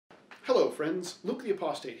Hello friends, Luke the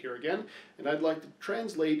Apostate here again, and I'd like to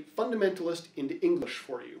translate fundamentalist into English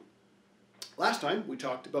for you. Last time we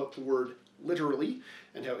talked about the word literally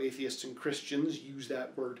and how atheists and Christians use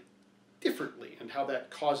that word differently and how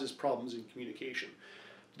that causes problems in communication.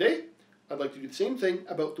 Today, I'd like to do the same thing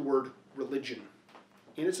about the word religion.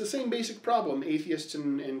 And it's the same basic problem. Atheists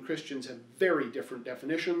and Christians have very different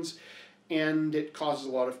definitions, and it causes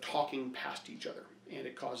a lot of talking past each other. And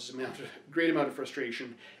it causes a great amount of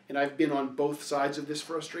frustration. And I've been on both sides of this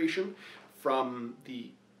frustration, from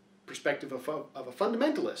the perspective of a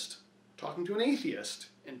fundamentalist talking to an atheist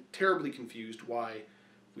and terribly confused why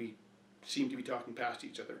we seem to be talking past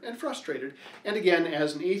each other and frustrated. And again,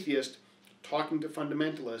 as an atheist talking to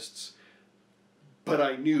fundamentalists, but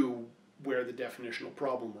I knew where the definitional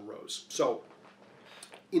problem arose. So,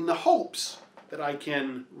 in the hopes that I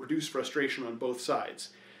can reduce frustration on both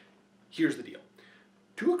sides, here's the deal.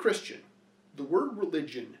 To a Christian, the word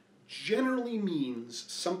religion generally means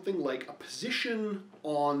something like a position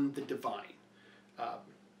on the divine.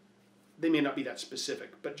 They may not be that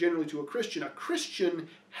specific, but generally to a Christian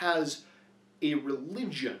has a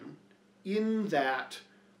religion in that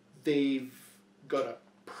they've got a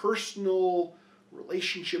personal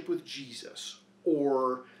relationship with Jesus,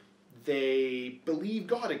 or they believe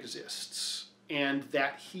God exists, and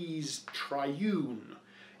that He's triune,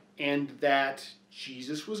 and that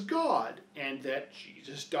Jesus was God, and that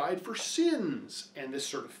Jesus died for sins, and this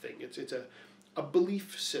sort of thing. It's a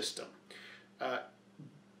belief system.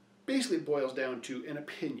 Basically, it boils down to an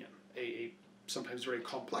opinion, a sometimes very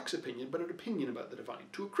complex opinion, but an opinion about the divine.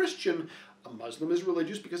 To a Christian, a Muslim is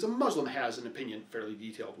religious because a Muslim has an opinion, fairly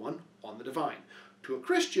detailed one, on the divine. To a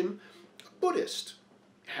Christian, a Buddhist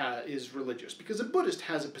is religious because a Buddhist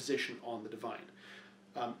has a position on the divine.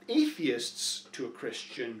 Atheists, to a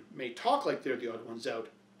Christian, may talk like they're the odd ones out,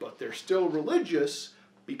 but they're still religious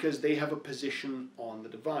because they have a position on the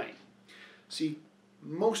divine. See,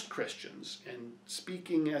 most Christians, and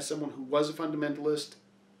speaking as someone who was a fundamentalist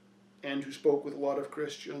and who spoke with a lot of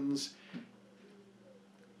Christians,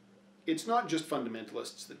 it's not just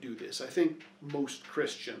fundamentalists that do this. I think most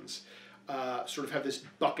Christians sort of have this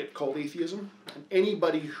bucket called atheism, and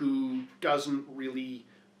anybody who doesn't really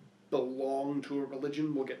belong to a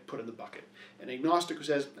religion will get put in the bucket. An agnostic who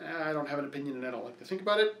says, I don't have an opinion and I don't like to think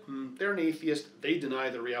about it, they're an atheist, they deny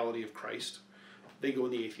the reality of Christ, they go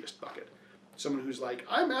in the atheist bucket. Someone who's like,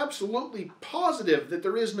 I'm absolutely positive that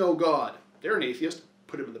there is no God, they're an atheist,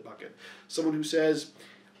 put him in the bucket. Someone who says,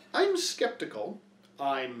 I'm skeptical,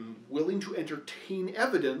 I'm willing to entertain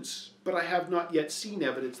evidence, but I have not yet seen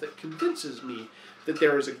evidence that convinces me that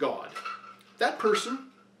there is a God. That person,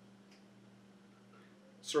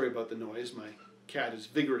 sorry about the noise, my cat is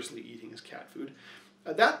vigorously eating his cat food.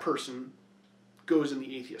 That person goes in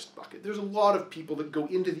the atheist bucket. There's a lot of people that go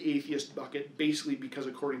into the atheist bucket basically because,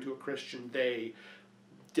 according to a Christian, they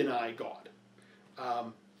deny God.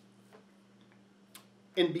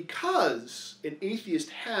 And because an atheist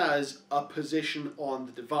has a position on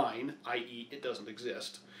the divine, i.e. it doesn't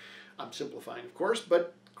exist, I'm simplifying of course,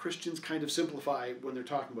 but Christians kind of simplify when they're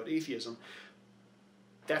talking about atheism,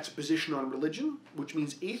 that's a position on religion, which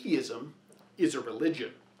means atheism is a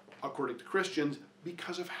religion, according to Christians,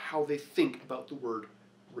 because of how they think about the word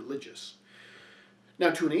religious.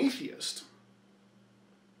 Now, to an atheist,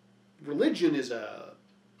 religion is a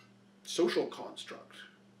social construct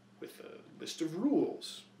with a list of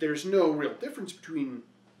rules. There's no real difference between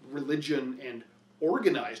religion and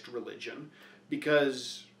organized religion,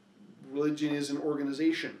 because religion is an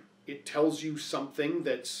organization. It tells you something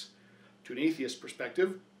that's, to an atheist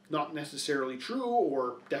perspective, not necessarily true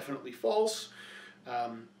or definitely false.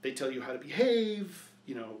 They tell you how to behave,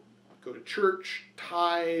 go to church,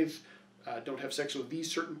 tithe, don't have sex with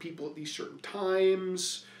these certain people at these certain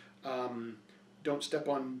times, don't step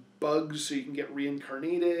on bugs so you can get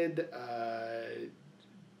reincarnated,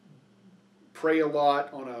 pray a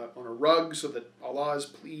lot on a rug so that Allah is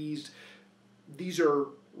pleased. These are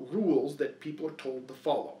rules that people are told to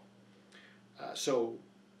follow. So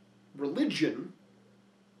religion,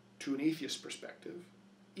 to an atheist perspective,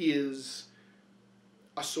 is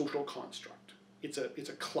a social construct. It's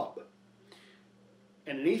a club.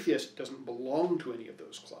 And an atheist doesn't belong to any of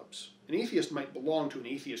those clubs. An atheist might belong to an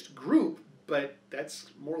atheist group, but that's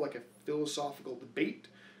more like a philosophical debate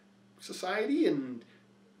society, and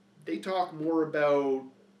they talk more about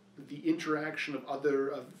the interaction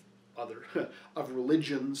of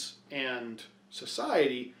religions and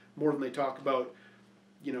society more than they talk about,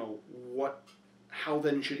 how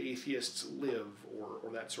then should atheists live,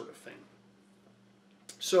 or that sort of thing.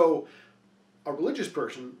 So a religious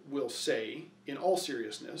person will say, in all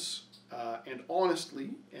seriousness, and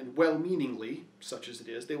honestly and well-meaningly, such as it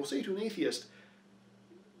is, they will say to an atheist,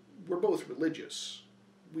 we're both religious.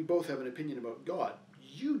 We both have an opinion about God.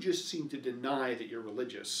 You just seem to deny that you're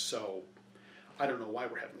religious, so I don't know why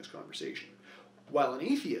we're having this conversation. While an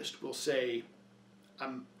atheist will say,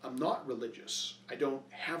 I'm not religious. I don't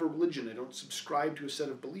have a religion. I don't subscribe to a set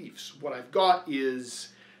of beliefs. What I've got is,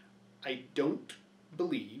 I don't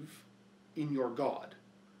believe in your God.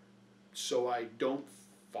 So I don't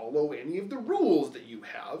follow any of the rules that you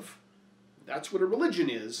have. That's what a religion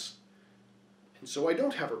is. And so I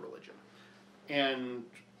don't have a religion. And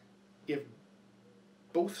if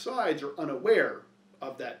both sides are unaware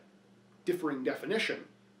of that differing definition,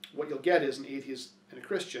 what you'll get is an atheist and a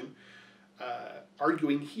Christian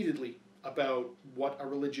arguing heatedly about what a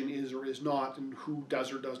religion is or is not and who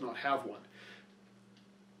does or does not have one.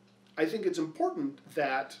 I think it's important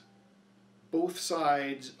that both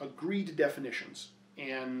sides agree to definitions,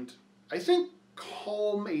 and I think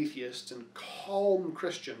calm atheists and calm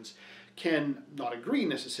Christians can not agree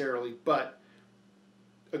necessarily, but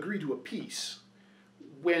agree to a peace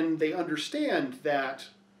when they understand that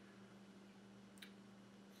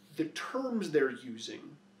the terms they're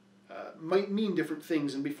using might mean different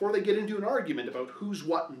things, and before they get into an argument about who's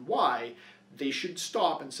what and why, they should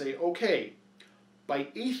stop and say, okay, by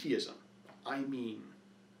atheism, I mean,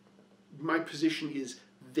 my position is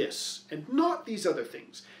this, and not these other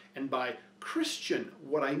things. And by Christian,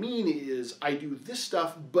 what I mean is, I do this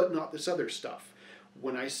stuff, but not this other stuff.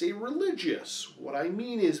 When I say religious, what I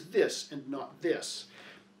mean is this, and not this.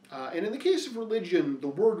 And in the case of religion, the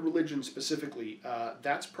word religion specifically,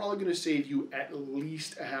 that's probably going to save you at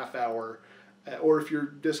least a half hour, or if you're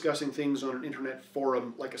discussing things on an internet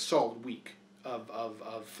forum, like a solid week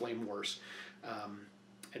of flame wars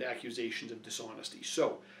and accusations of dishonesty.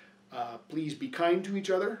 So please be kind to each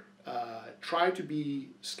other. Try to be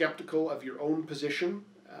skeptical of your own position,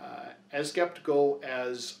 as skeptical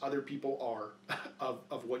as other people are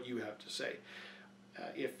of what you have to say.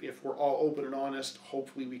 If we're all open and honest,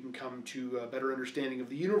 hopefully we can come to a better understanding of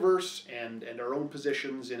the universe and our own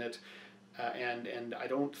positions in it. And I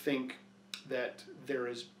don't think that there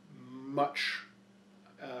is much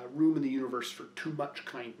room in the universe for too much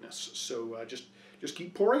kindness. So just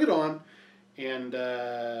keep pouring it on,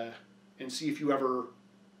 and see if you ever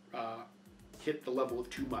hit the level of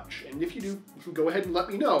too much. And if you do, go ahead and let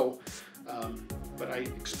me know. But I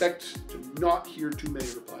expect to not hear too many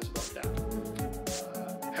replies about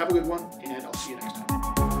that. Have a good one, and I'll see you next time.